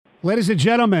Ladies and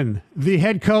gentlemen, the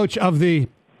head coach of the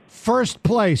first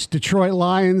place Detroit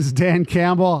Lions, Dan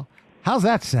Campbell. How's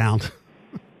that sound?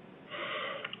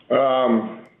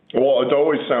 Well, it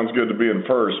always sounds good to be in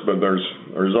first, but there's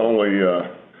only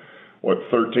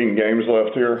 13 games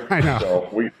left here. I know. So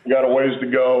we got a ways to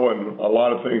go, and a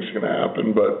lot of things can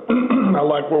happen. But I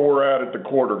like where we're at the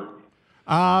quarter.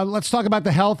 Let's talk about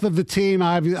the health of the team.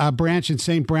 Branch and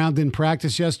St. Brown didn't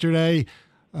practice yesterday.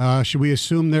 Should we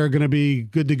assume they're going to be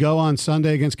good to go on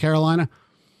Sunday against Carolina?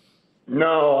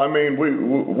 No, I mean,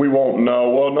 we won't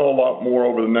know. We'll know a lot more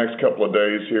over the next couple of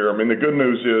days here. I mean, the good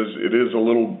news is it is a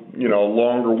little,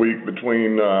 longer week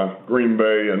between Green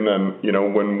Bay and then,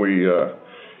 when we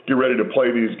get ready to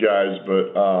play these guys.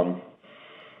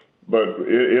 But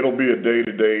it'll be a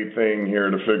day-to-day thing here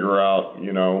to figure out,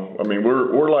 I mean,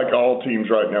 we're like all teams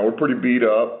right now. We're pretty beat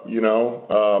up,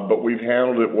 but we've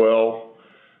handled it well.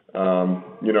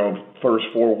 First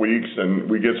 4 weeks, and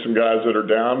we get some guys that are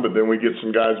down, but then we get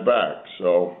some guys back.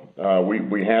 So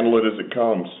we handle it as it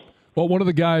comes. Well, one of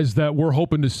the guys that we're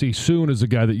hoping to see soon is a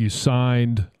guy that you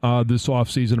signed this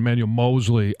offseason, Emmanuel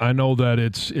Mosley. I know that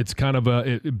it's kind of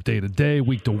a day-to-day,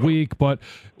 week-to-week, but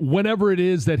whenever it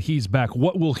is that he's back,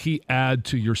 what will he add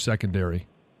to your secondary?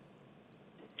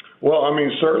 Well, I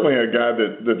mean, certainly a guy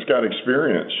that's got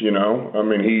experience, I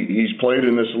mean, he's played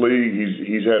in this league.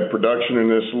 He's had production in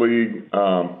this league,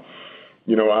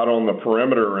 out on the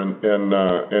perimeter.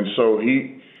 And so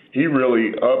he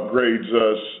really upgrades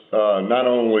us, not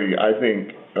only, I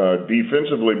think,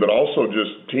 defensively, but also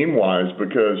just team-wise,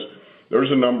 because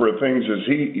there's a number of things as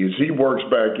he works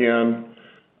back in,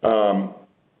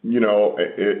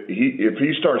 if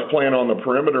he starts playing on the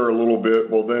perimeter a little bit,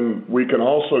 well, then we can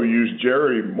also use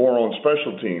Jerry more on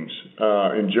special teams.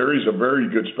 And Jerry's a very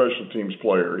good special teams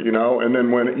player, And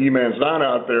then when E-Man's not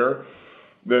out there,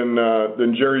 then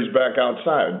Jerry's back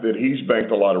outside that he's banked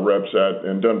a lot of reps at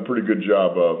and done a pretty good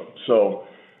job of. So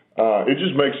it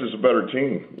just makes us a better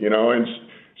team, And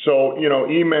so,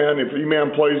 E-Man, if E-Man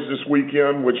plays this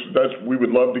weekend, which we would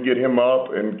love to get him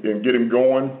up and get him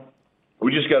going.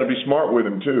 We just got to be smart with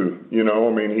him too, I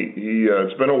mean,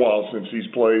 it's been a while since he's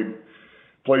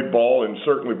played ball and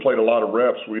certainly played a lot of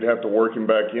reps. We'd have to work him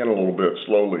back in a little bit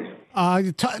slowly.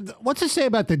 What's to say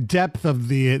about the depth of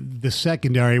the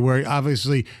secondary, where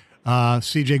obviously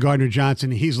C.J. Gardner-Johnson,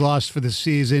 he's lost for the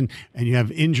season, and you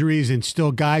have injuries, and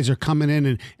still guys are coming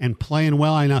in and playing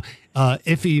well. I know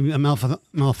Iffy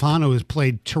Malfano has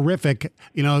played terrific.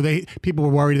 People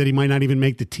were worried that he might not even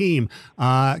make the team.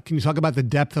 Can you talk about the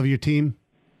depth of your team?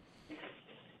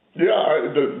 Yeah,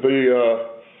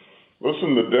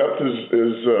 listen, the depth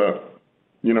is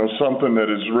something that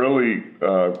has really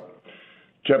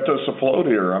kept us afloat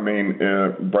here. I mean,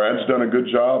 Brad's done a good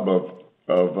job of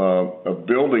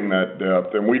building that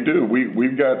depth, and we do. We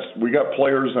got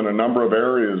players in a number of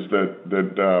areas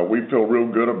that we feel real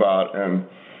good about and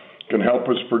can help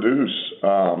us produce.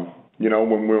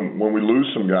 When we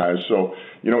lose some guys. So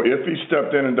if he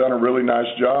stepped in and done a really nice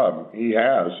job, he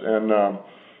has. And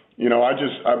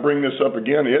I bring this up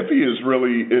again. If he is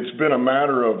really, it's been a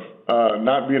matter of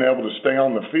not being able to stay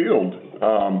on the field.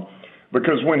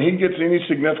 Because when he gets any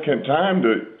significant time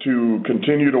to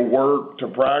continue to work, to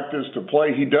practice, to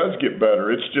play, he does get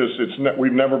better. It's just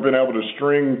we've never been able to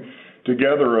string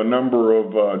together a number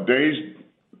of days,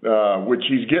 which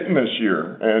he's getting this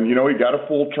year. And he got a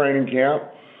full training camp.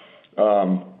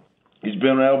 He's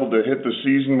been able to hit the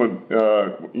season with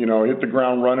hit the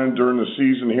ground running during the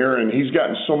season here, and he's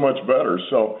gotten so much better.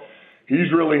 So he's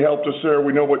really helped us there.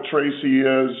 We know what Tracy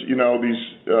is.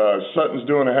 Sutton's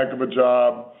doing a heck of a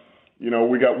job.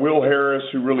 We got Will Harris,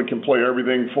 who really can play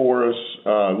everything for us.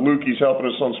 Lukey's helping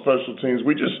us on special teams.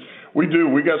 We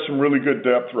got some really good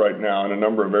depth right now in a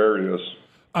number of areas.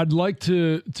 I'd like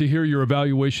to hear your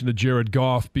evaluation of Jared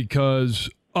Goff, because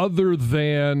other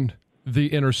than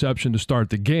the interception to start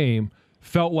the game,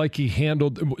 felt like he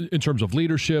handled, in terms of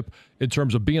leadership, in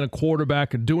terms of being a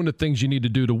quarterback and doing the things you need to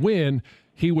do to win,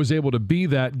 he was able to be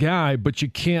that guy, but you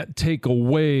can't take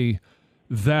away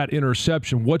that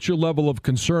interception. What's your level of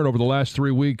concern over the last 3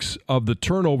 weeks of the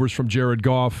turnovers from Jared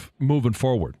Goff moving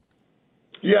forward?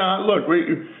 Yeah, look,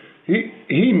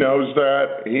 he knows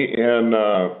that,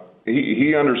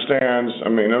 he understands. I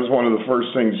mean, that was one of the first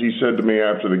things he said to me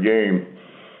after the game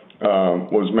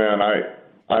was, man,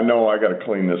 I know I got to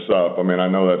clean this up. I mean, I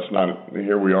know that's not,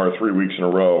 here we are 3 weeks in a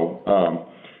row.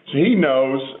 So he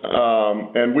knows,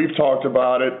 and we've talked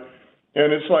about it.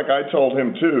 And it's like I told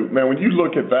him too, man, when you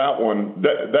look at that one,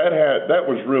 that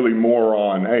was really more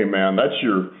on, hey man, that's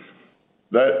your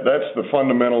that's the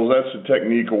fundamentals. That's the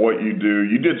technique of what you do.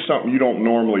 You did something you don't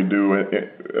normally do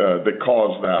that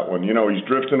caused that one. He's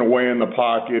drifting away in the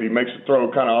pocket. He makes the throw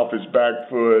kind of off his back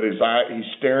foot. He's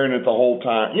staring at the whole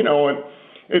time. And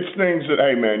it's things that,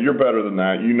 hey, man, you're better than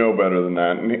that. You know better than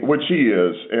that, which he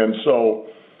is. And so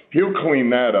he'll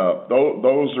clean that up.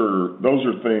 Those are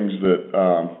things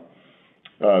that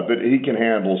he can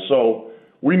handle. So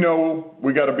we know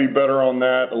we got to be better on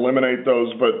that, eliminate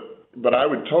those, But I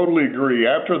would totally agree.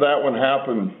 After that one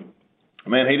happened,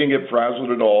 man, he didn't get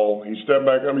frazzled at all. He stepped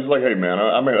back up. He's like, "Hey, man,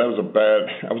 that was a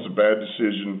bad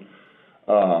decision.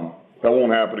 That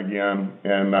won't happen again."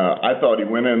 And I thought he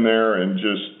went in there and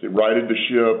just righted the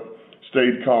ship,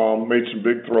 stayed calm, made some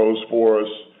big throws for us,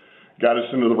 got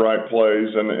us into the right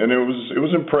plays, and it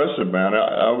was impressive, man.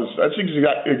 That's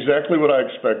exactly what I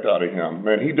expect out of him,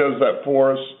 man. He does that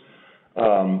for us.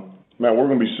 Man, we're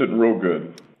going to be sitting real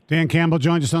good. Dan Campbell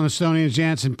joins us on the Stoney and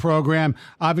Jansen program.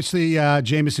 Obviously,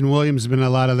 Jameson Williams has been a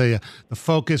lot of the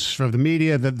focus for the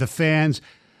media, the fans.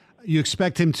 You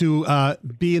expect him to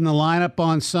be in the lineup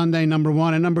on Sunday, number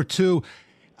one. And number two,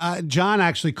 John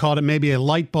actually called it maybe a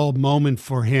light bulb moment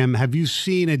for him. Have you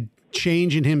seen a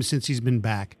change in him since he's been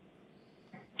back?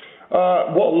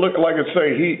 Well, look, like I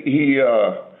say,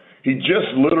 he just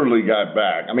literally got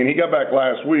back. I mean, he got back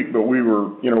last week, but we're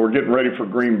getting ready for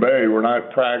Green Bay. We're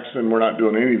not practicing. We're not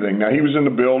doing anything. Now, he was in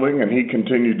the building, and he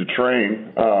continued to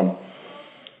train.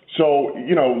 So,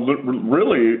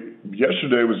 really,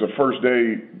 yesterday was the first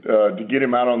day to get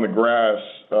him out on the grass,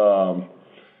 a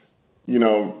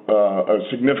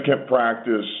significant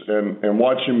practice and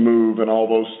watch him move and all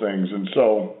those things. And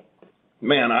so,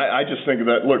 man, I just think of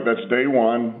that. Look, that's day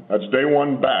one. That's day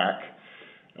one back.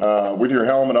 With your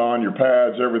helmet on, your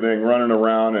pads, everything, running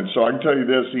around. And so I can tell you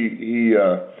this,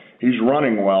 he's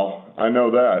running well. I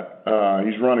know that.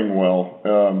 He's running well.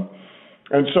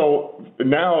 And so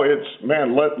now it's,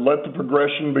 man, let the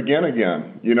progression begin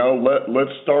again.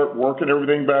 Let's start working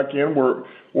everything back in. We're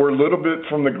a little bit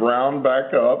from the ground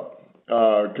back up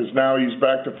because now he's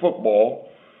back to football.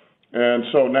 And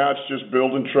so now it's just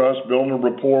building trust, building a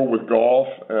rapport with golf,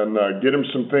 and get him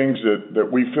some things that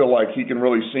we feel like he can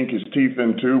really sink his teeth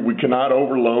into. We cannot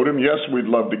overload him. Yes, we'd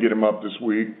love to get him up this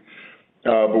week,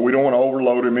 but we don't want to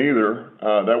overload him either.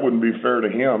 That wouldn't be fair to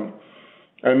him.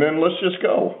 And then let's just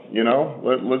go.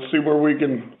 Let's see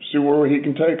where he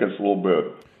can take us a little bit.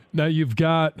 Now you've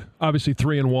got obviously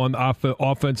 3-1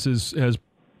 offense has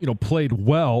played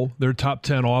well. Their top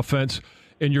 10 offense.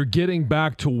 And you're getting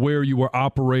back to where you were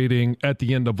operating at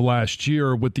the end of last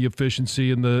year with the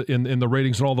efficiency and the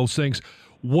ratings and all those things.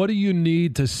 What do you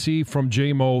need to see from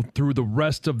JMO through the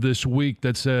rest of this week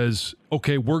that says,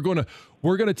 okay, we're gonna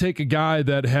take a guy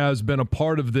that has been a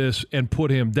part of this and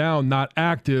put him down, not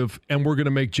active, and we're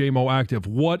gonna make JMO active?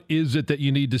 What is it that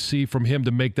you need to see from him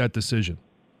to make that decision?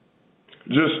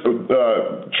 Just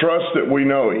trust that we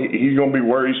know he's going to be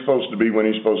where he's supposed to be when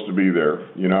he's supposed to be there.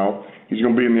 He's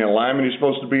going to be in the alignment he's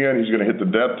supposed to be in. He's going to hit the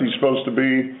depth he's supposed to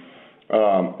be.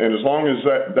 And as long as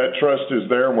that trust is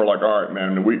there, and we're like, all right,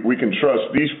 man, we can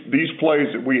trust these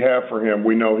plays that we have for him.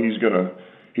 We know he's going to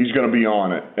be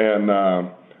on it, and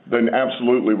then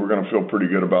absolutely we're going to feel pretty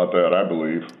good about that, I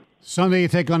believe. Sunday you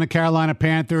take on the Carolina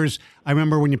Panthers. I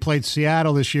remember when you played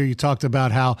Seattle this year, you talked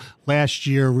about how last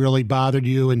year really bothered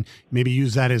you and maybe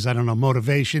use that as,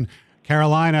 motivation.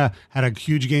 Carolina had a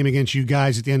huge game against you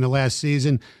guys at the end of last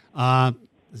season. Does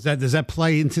that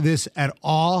play into this at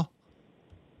all?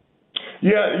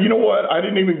 Yeah, you know what? I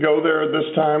didn't even go there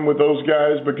this time with those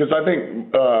guys because I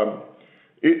think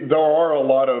there are a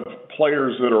lot of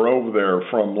players that are over there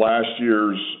from last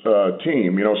year's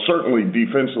team. Certainly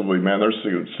defensively, man, there's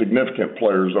significant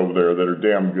players over there that are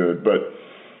damn good.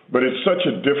 But it's such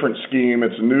a different scheme.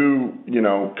 It's a new,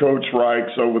 Coach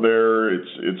Reich's over there.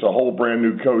 It's a whole brand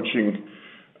new coaching,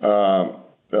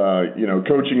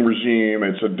 coaching regime.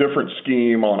 It's a different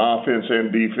scheme on offense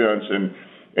and defense.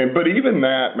 But even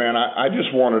that, man, I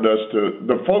just wanted us to.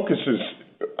 The focus is.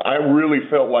 I really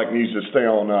felt like needs to stay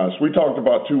on us. We talked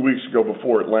about 2 weeks ago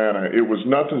before Atlanta. It was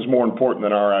nothing's more important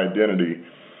than our identity.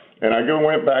 And I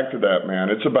went back to that, man.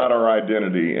 It's about our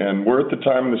identity. And we're at the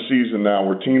time of the season now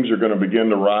where teams are going to begin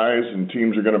to rise and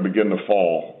teams are going to begin to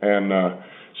fall. And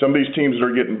some of these teams that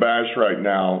are getting bashed right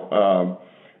now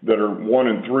that are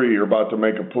 1-3 are about to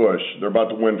make a push. They're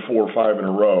about to win 4 or 5 in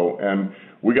a row. And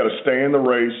we got to stay in the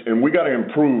race, and we got to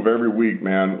improve every week,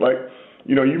 man.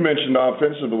 You mentioned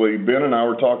offensively. Ben and I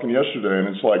were talking yesterday,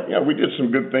 and it's like, yeah, we did some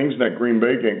good things in that Green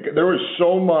Bay game. There is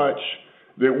so much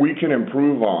that we can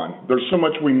improve on. There's so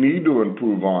much we need to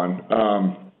improve on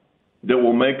that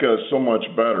will make us so much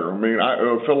better. I mean,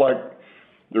 I feel like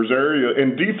There's area,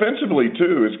 and defensively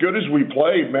too. As good as we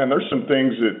played, man, there's some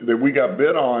things that we got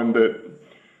bit on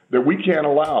that we can't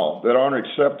allow, that aren't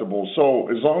acceptable. So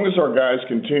as long as our guys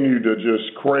continue to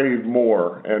just crave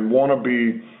more and want to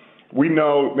be, we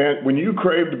know, man, when you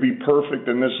crave to be perfect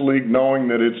in this league, knowing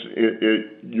that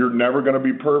you're never going to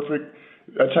be perfect,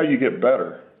 that's how you get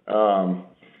better,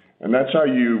 and that's how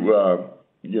you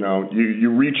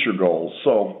reach your goals.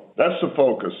 So that's the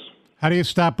focus. How do you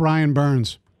stop Brian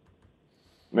Burns?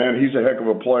 Man, he's a heck of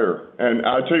a player. And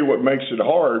I'll tell you what makes it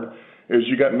hard is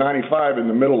you got 95 in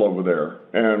the middle over there.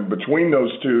 And between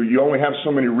those two, you only have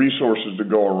so many resources to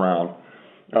go around.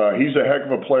 He's a heck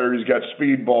of a player. He's got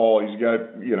speed ball. He's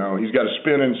got a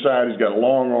spin inside. He's got a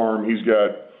long arm. He's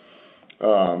got,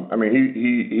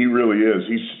 he really is.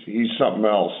 He's something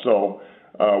else. So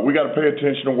we got to pay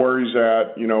attention to where he's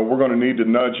at. We're going to need to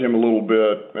nudge him a little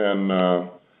bit and,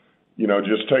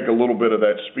 just take a little bit of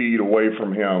that speed away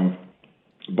from him.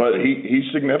 But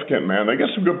he's significant, man. They got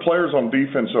some good players on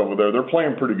defense over there. They're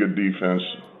playing pretty good defense.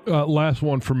 Last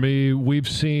one for me. We've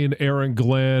seen Aaron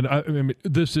Glenn. I mean,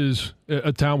 this is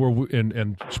a town where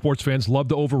and sports fans love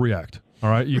to overreact. All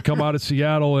right, you come out of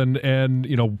Seattle and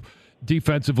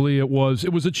defensively it was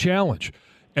a challenge.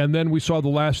 And then we saw the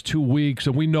last 2 weeks,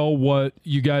 and we know what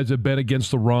you guys have been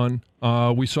against the run.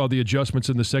 We saw the adjustments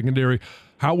in the secondary.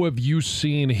 How have you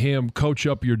seen him coach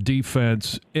up your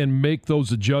defense and make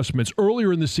those adjustments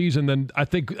earlier in the season than I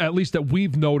think at least that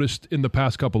we've noticed in the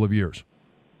past couple of years?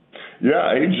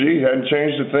 Yeah, AG hadn't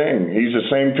changed a thing. He's the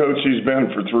same coach he's been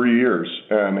for 3 years,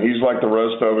 and he's like the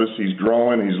rest of us. He's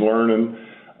growing. He's learning.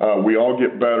 We all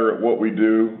get better at what we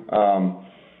do.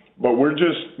 But we're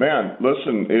just, man,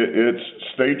 listen, it's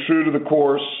stay true to the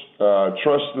course.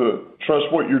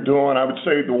 Trust what you're doing. I would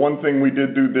say the one thing we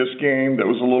did do this game that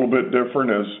was a little bit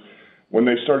different is when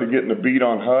they started getting a beat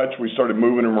on Hutch, we started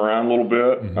moving him around a little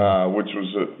bit, which was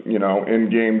a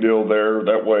in-game deal there.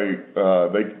 That way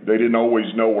they didn't always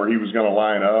know where he was going to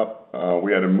line up.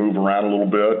 We had to move around a little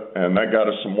bit, and that got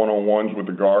us some one-on-ones with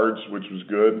the guards, which was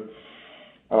good.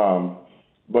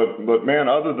 But man,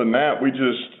 other than that, we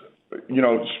just. You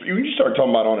start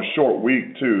talking about on a short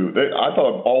week, too. I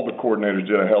thought all the coordinators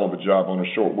did a hell of a job on a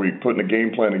short week, putting a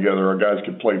game plan together. Our guys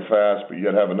could play fast, but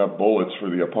yet have enough bullets for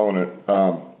the opponent.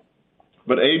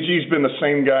 But AG's been the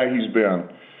same guy he's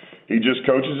been. He just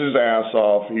coaches his ass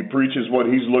off. He preaches what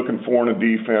he's looking for in a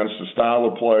defense, the style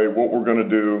of play, what we're going to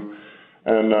do,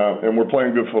 and we're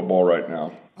playing good football right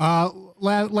now.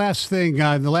 Last thing,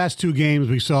 in the last 2 games,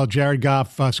 we saw Jared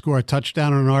Goff score a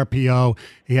touchdown on an RPO.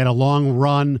 He had a long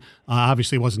run.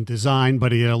 Obviously, it wasn't designed,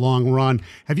 but he had a long run.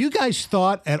 Have you guys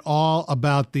thought at all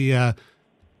about the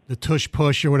tush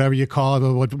push or whatever you call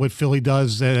it, what Philly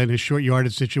does in a short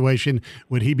yardage situation?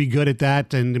 Would he be good at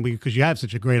that? And because you have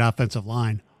such a great offensive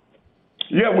line.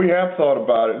 Yeah, we have thought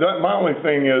about it. My only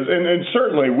thing is, and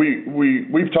certainly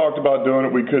we've talked about doing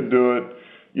it. We could do it.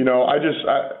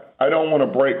 I don't want to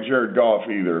break Jared Goff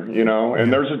either,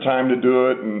 and there's a time to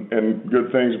do it and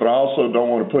good things, but I also don't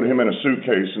want to put him in a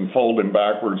suitcase and fold him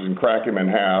backwards and crack him in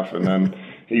half, and then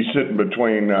he's sitting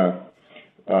between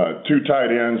 2 tight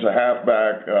ends, a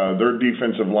halfback, their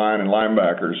defensive line, and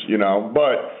linebackers,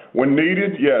 But when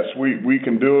needed, yes, we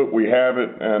can do it. We have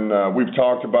it, and we've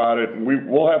talked about it, and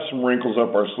we'll have some wrinkles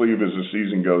up our sleeve as the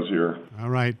season goes here. All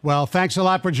right. Well, thanks a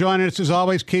lot for joining us as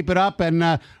always. Keep it up,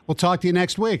 and we'll talk to you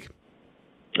next week.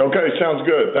 Okay, sounds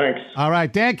good. Thanks. All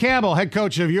right, Dan Campbell, head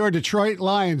coach of your Detroit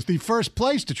Lions, the first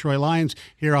place Detroit Lions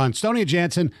here on Stoney and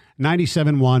Jansen,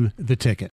 97.1 The Ticket.